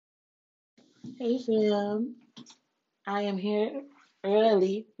Hey fam, I am here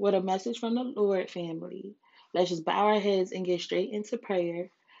early with a message from the Lord family. Let's just bow our heads and get straight into prayer.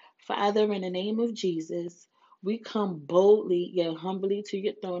 Father, in the name of Jesus, we come boldly yet humbly to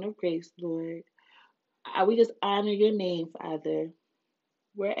your throne of grace, Lord. We just honor your name, Father.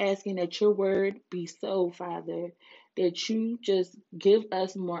 We're asking that your word be so, Father, that you just give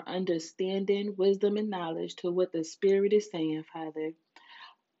us more understanding, wisdom, and knowledge to what the Spirit is saying, Father.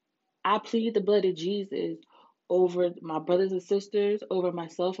 I plead the blood of Jesus over my brothers and sisters, over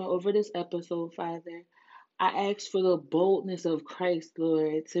myself, and over this episode, Father. I ask for the boldness of Christ,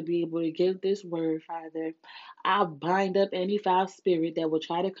 Lord, to be able to give this word, Father. I bind up any foul spirit that will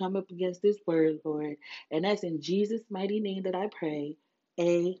try to come up against this word, Lord. And that's in Jesus' mighty name that I pray.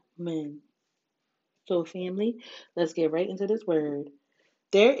 Amen. So, family, let's get right into this word.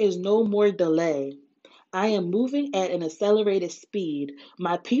 There is no more delay. I am moving at an accelerated speed.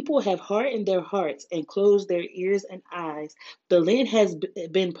 My people have hardened their hearts and closed their ears and eyes. The land has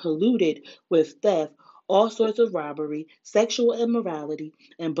been polluted with theft, all sorts of robbery, sexual immorality,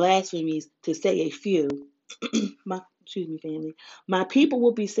 and blasphemies, to say a few. Excuse me, family. My people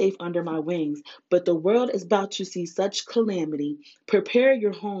will be safe under my wings, but the world is about to see such calamity. Prepare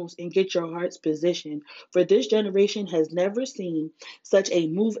your homes and get your hearts positioned, for this generation has never seen such a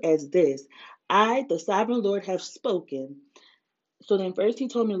move as this. I, the sovereign Lord, have spoken. So then, first, he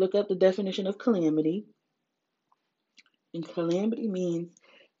told me to look up the definition of calamity. And calamity means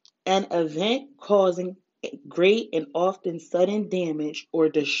an event causing great and often sudden damage or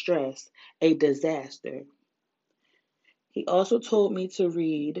distress, a disaster. He also told me to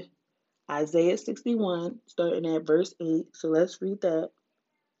read Isaiah 61, starting at verse 8. So let's read that.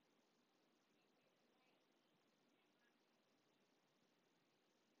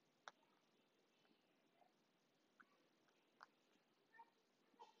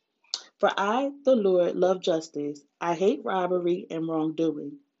 For I, the Lord, love justice. I hate robbery and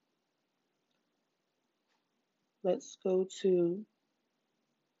wrongdoing. Let's go to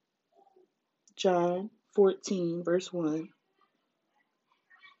John 14, verse 1.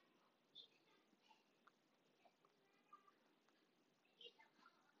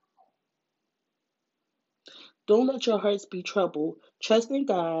 Don't let your hearts be troubled. Trust in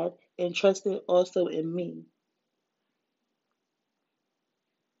God and trust in also in me.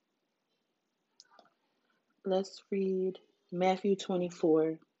 Let's read Matthew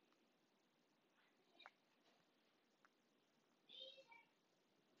 24.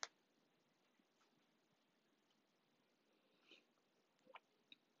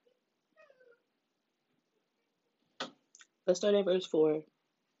 Let's start at verse 4.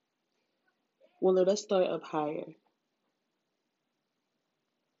 Well, let's start up higher.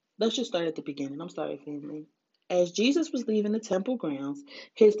 Let's just start at the beginning. I'm sorry, family. As Jesus was leaving the temple grounds,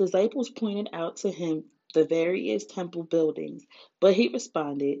 his disciples pointed out to him the various temple buildings. But he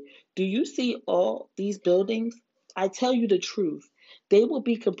responded, "Do you see all these buildings? I tell you the truth. They will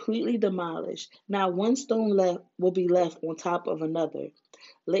be completely demolished. Not one stone left will be left on top of another."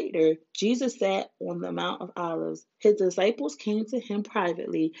 Later, Jesus sat on the Mount of Olives. His disciples came to him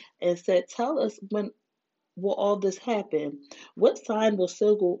privately and said, "Tell us, when will all this happen? What sign will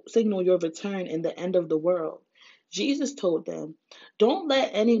signal your return in the end of the world?" Jesus told them, "Don't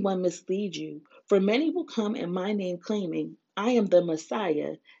let anyone mislead you, for many will come in my name claiming, 'I am the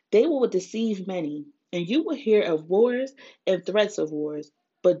Messiah.' They will deceive many, and you will hear of wars and threats of wars,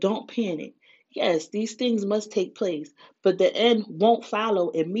 but don't panic. Yes, these things must take place, but the end won't follow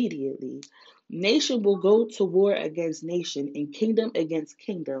immediately. Nation will go to war against nation and kingdom against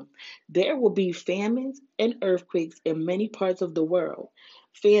kingdom. There will be famines and earthquakes in many parts of the world."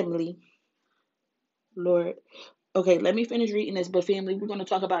 Family, Lord. Okay, let me finish reading this, but family, we're going to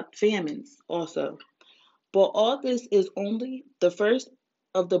talk about famines also. But all this is only the first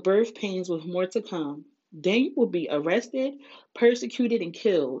of the birth pains, with more to come. Then you will be arrested, persecuted, and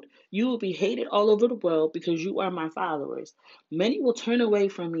killed. You will be hated all over the world because you are my followers. Many will turn away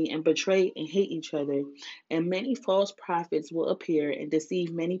from me and betray and hate each other, and many false prophets will appear and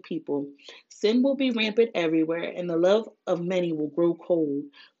deceive many people. Sin will be rampant everywhere, and the love of many will grow cold.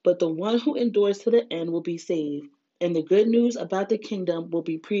 But the one who endures to the end will be saved. And the good news about the kingdom will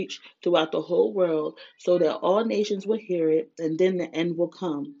be preached throughout the whole world so that all nations will hear it, and then the end will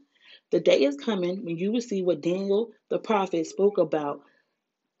come. The day is coming when you will see what Daniel the prophet spoke about,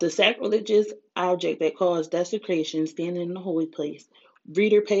 the sacrilegious object that caused desecration standing in the holy place.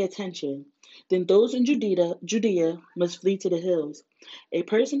 Reader, pay attention. Then those in Judea must flee to the hills. A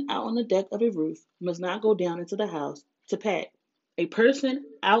person out on the deck of a roof must not go down into the house to pack. A person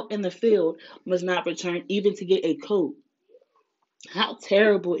out in the field must not return even to get a coat. How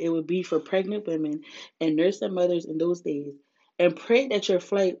terrible it would be for pregnant women and nursing mothers in those days. And pray that your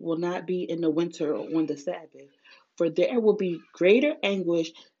flight will not be in the winter or on the Sabbath, for there will be greater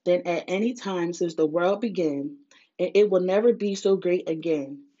anguish than at any time since the world began, and it will never be so great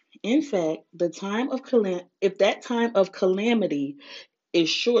again. In fact, if that time of calamity is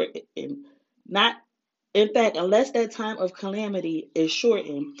short, not in fact, unless that time of calamity is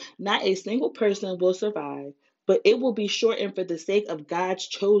shortened, not a single person will survive, but it will be shortened for the sake of God's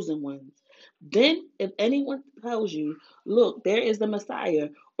chosen ones. Then, if anyone tells you, look, there is the Messiah,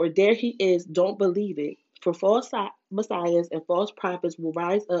 or there he is, don't believe it. For messiahs and false prophets will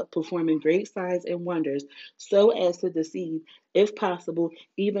rise up performing great signs and wonders, so as to deceive, if possible,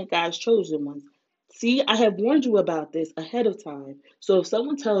 even God's chosen ones. See, I have warned you about this ahead of time. So if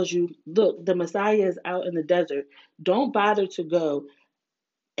someone tells you, look, the Messiah is out in the desert, don't bother to go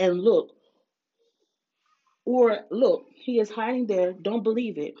and look. Or look, he is hiding there, don't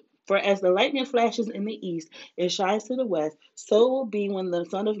believe it. For as the lightning flashes in the east and shines to the west, so will be when the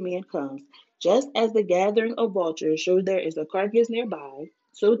Son of Man comes. Just as the gathering of vultures shows there is a carcass nearby,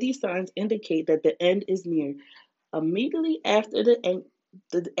 so these signs indicate that the end is near. Immediately after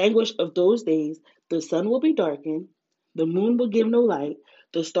the anguish of those days, the sun will be darkened, the moon will give no light,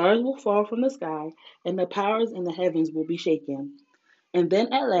 the stars will fall from the sky, and the powers in the heavens will be shaken. And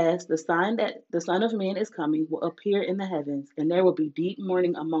then at last, the sign that the Son of Man is coming will appear in the heavens, and there will be deep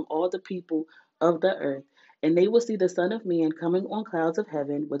mourning among all the people of the earth. And they will see the Son of Man coming on clouds of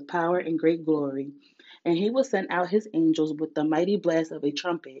heaven with power and great glory. And he will send out his angels with the mighty blast of a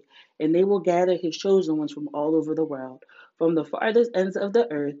trumpet, and they will gather his chosen ones from all over the world, from the farthest ends of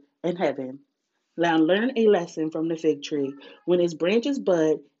the earth and heaven. Now learn a lesson from the fig tree. When its branches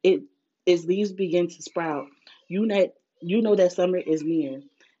bud, its leaves begin to sprout. You know, you know that summer is near.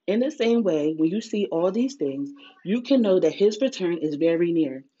 In the same way, when you see all these things, you can know that his return is very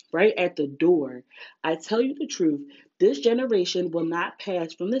near, right at the door. I tell you the truth, this generation will not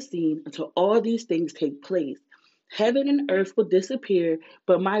pass from the scene until all these things take place. Heaven and earth will disappear,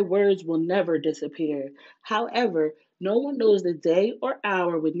 but my words will never disappear. However, no one knows the day or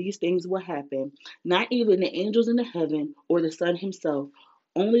hour when these things will happen, not even the angels in the heaven or the Son himself.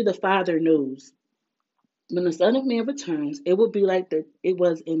 Only the Father knows. When the Son of Man returns, it will be like it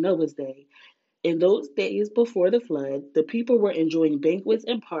was in Noah's day. In those days before the flood, the people were enjoying banquets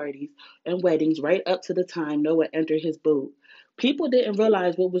and parties and weddings right up to the time Noah entered his boat. People didn't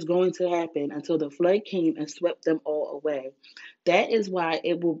realize what was going to happen until the flood came and swept them all away. That is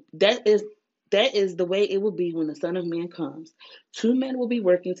the way it will be when the Son of Man comes. Two men will be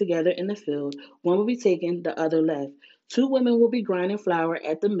working together in the field, one will be taken, the other left. Two women will be grinding flour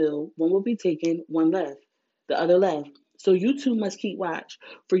at the mill, one will be taken, one left, the other left. So you two must keep watch,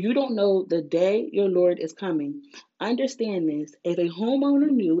 for you don't know the day your Lord is coming. Understand this. If a homeowner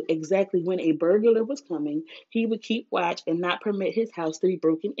knew exactly when a burglar was coming, he would keep watch and not permit his house to be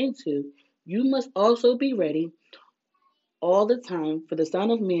broken into. You must also be ready all the time, for the Son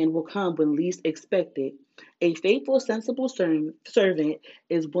of Man will come when least expected. A faithful, sensible servant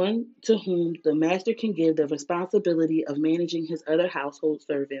is one to whom the master can give the responsibility of managing his other household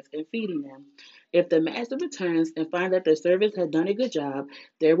servants and feeding them. If the master returns and finds that the servants have done a good job,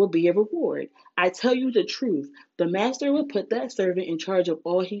 there will be a reward. I tell you the truth, the master will put that servant in charge of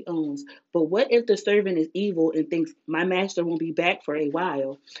all he owns. But what if the servant is evil and thinks, my master won't be back for a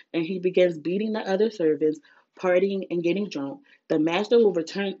while, and he begins beating the other servants, partying, and getting drunk? The master will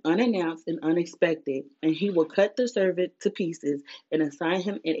return unannounced and unexpected, and he will cut the servant to pieces and assign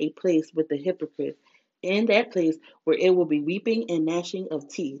him in a place with the hypocrites, in that place where it will be weeping and gnashing of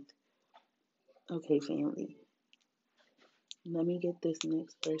teeth. Okay, family, let me get this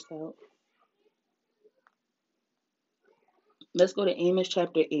next verse out. Let's go to Amos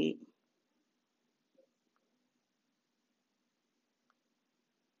chapter 8.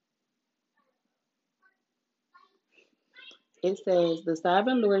 It says, the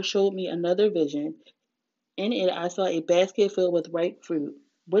sovereign Lord showed me another vision. In it, I saw a basket filled with ripe fruit.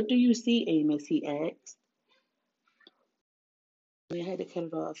 What do you see, Amos? He asked. I had to cut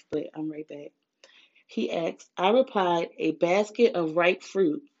it off, but I'm right back. He asked. I replied, a basket of ripe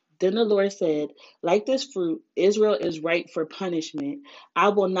fruit. Then the Lord said, like this fruit, Israel is ripe for punishment. I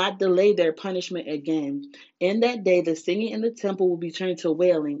will not delay their punishment again. In that day, the singing in the temple will be turned to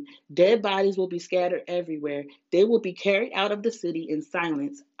wailing. Dead bodies will be scattered everywhere. They will be carried out of the city in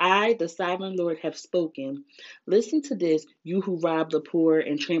silence. I, the sovereign Lord, have spoken. Listen to this, you who rob the poor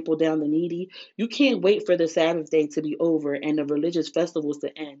and trample down the needy. You can't wait for the Sabbath day to be over and the religious festivals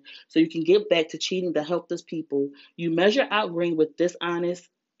to end so you can get back to cheating the helpless people. You measure out grain with dishonest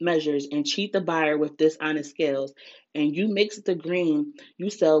measures and cheat the buyer with dishonest scales, and you mix the grain you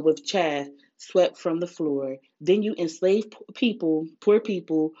sell with chaff swept from the floor. Then you enslave poor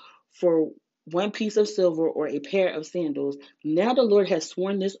people, for one piece of silver or a pair of sandals. Now the Lord has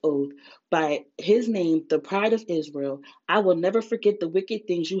sworn this oath by his name, the pride of Israel. I will never forget the wicked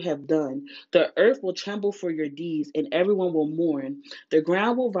things you have done. The earth will tremble for your deeds, and everyone will mourn. The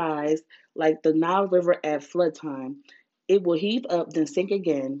ground will rise like the Nile River at flood time. It will heave up, then sink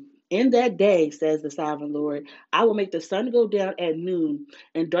again. In that day, says the sovereign Lord, I will make the sun go down at noon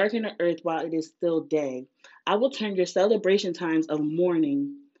and darken the earth while it is still day. I will turn your celebration times of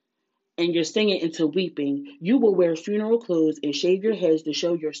mourning and your singing into weeping. You will wear funeral clothes and shave your heads to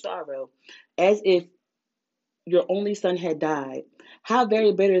show your sorrow, as if your only son had died. How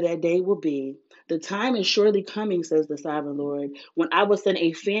very bitter that day will be. The time is surely coming, says the sovereign Lord, when I will send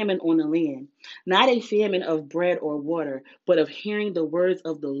a famine on the land, not a famine of bread or water, but of hearing the words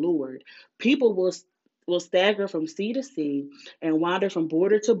of the Lord. People will stagger from sea to sea and wander from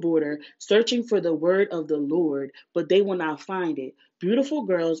border to border, searching for the word of the Lord, but they will not find it. Beautiful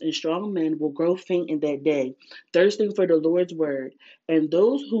girls and strong men will grow faint in that day, thirsting for the Lord's word. And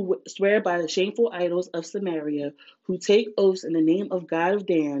those who swear by the shameful idols of Samaria, who take oaths in the name of God of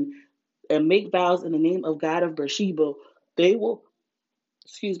Dan, and make vows in the name of God of Beersheba, they will,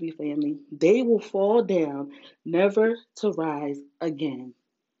 excuse me, family, they will fall down, never to rise again.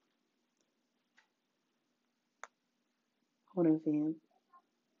 Hold on, fam.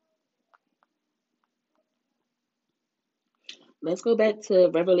 Let's go back to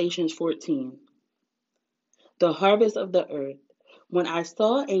Revelations 14. The harvest of the earth. When I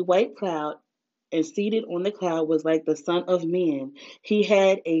saw a white cloud, and seated on the cloud was like the Son of Man. He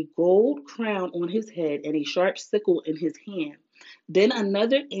had a gold crown on his head and a sharp sickle in his hand. Then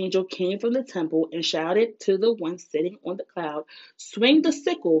another angel came from the temple and shouted to the one sitting on the cloud, swing the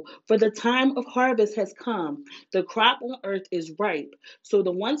sickle, for the time of harvest has come. The crop on earth is ripe. So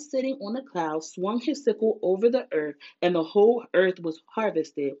the one sitting on the cloud swung his sickle over the earth, and the whole earth was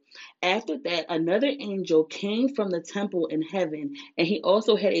harvested. After that, another angel came from the temple in heaven, and he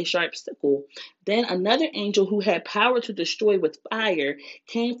also had a sharp sickle. Then another angel who had power to destroy with fire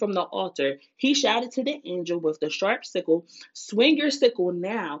came from the altar. He shouted to the angel with the sharp sickle, swing your sickle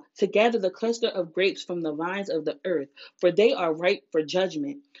now to gather the cluster of grapes from the vines of the earth, for they are ripe for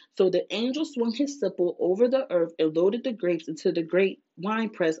judgment. So the angel swung his sickle over the earth and loaded the grapes into the great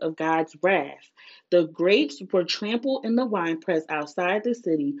winepress of God's wrath. The grapes were trampled in the winepress outside the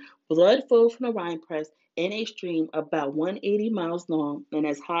city. Blood flowed from the winepress in a stream about 180 miles long and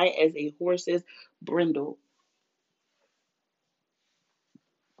as high as a horse's brindle.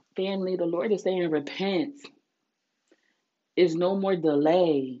 Family, the Lord is saying, repent. Is no more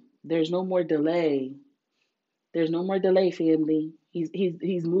delay. There's no more delay. There's no more delay, family.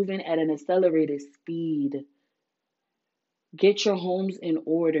 He's moving at an accelerated speed. Get your homes in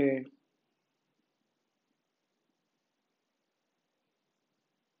order.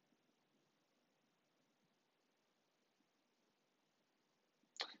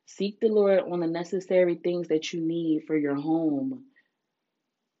 Seek the Lord on the necessary things that you need for your home.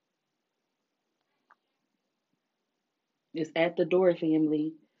 It's at the door,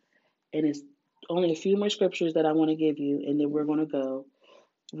 family. And it's only a few more scriptures that I want to give you, and then we're going to go.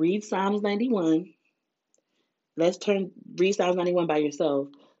 Read Psalms 91. Read Psalms 91 by yourself.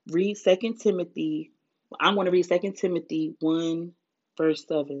 Read Second Timothy. I'm going to read Second Timothy 1, verse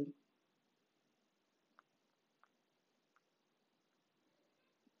 7.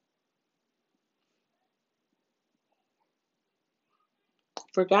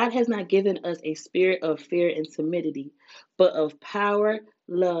 For God has not given us a spirit of fear and timidity, but of power,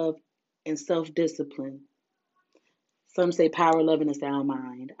 love, and self discipline. Some say power, love, and a sound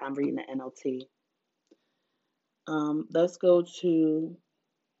mind. I'm reading the NLT. Let's go to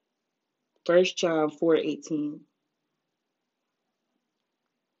 1 John 4:18.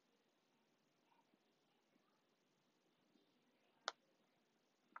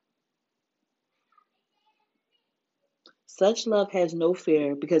 Such love has no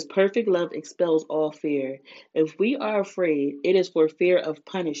fear, because perfect love expels all fear. If we are afraid, it is for fear of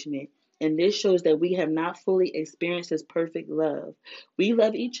punishment, and this shows that we have not fully experienced His perfect love. We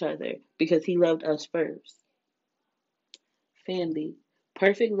love each other because He loved us first. Family,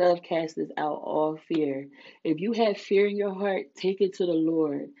 perfect love casts out all fear. If you have fear in your heart, take it to the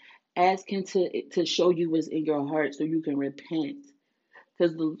Lord. Ask Him to show you what's in your heart so you can repent.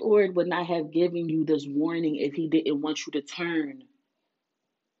 Because the Lord would not have given you this warning if He didn't want you to turn.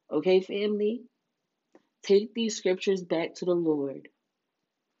 Okay, family? Take these scriptures back to the Lord.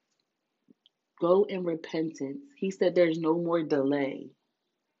 Go in repentance. He said there's no more delay.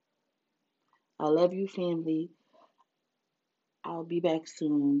 I love you, family. I'll be back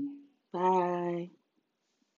soon.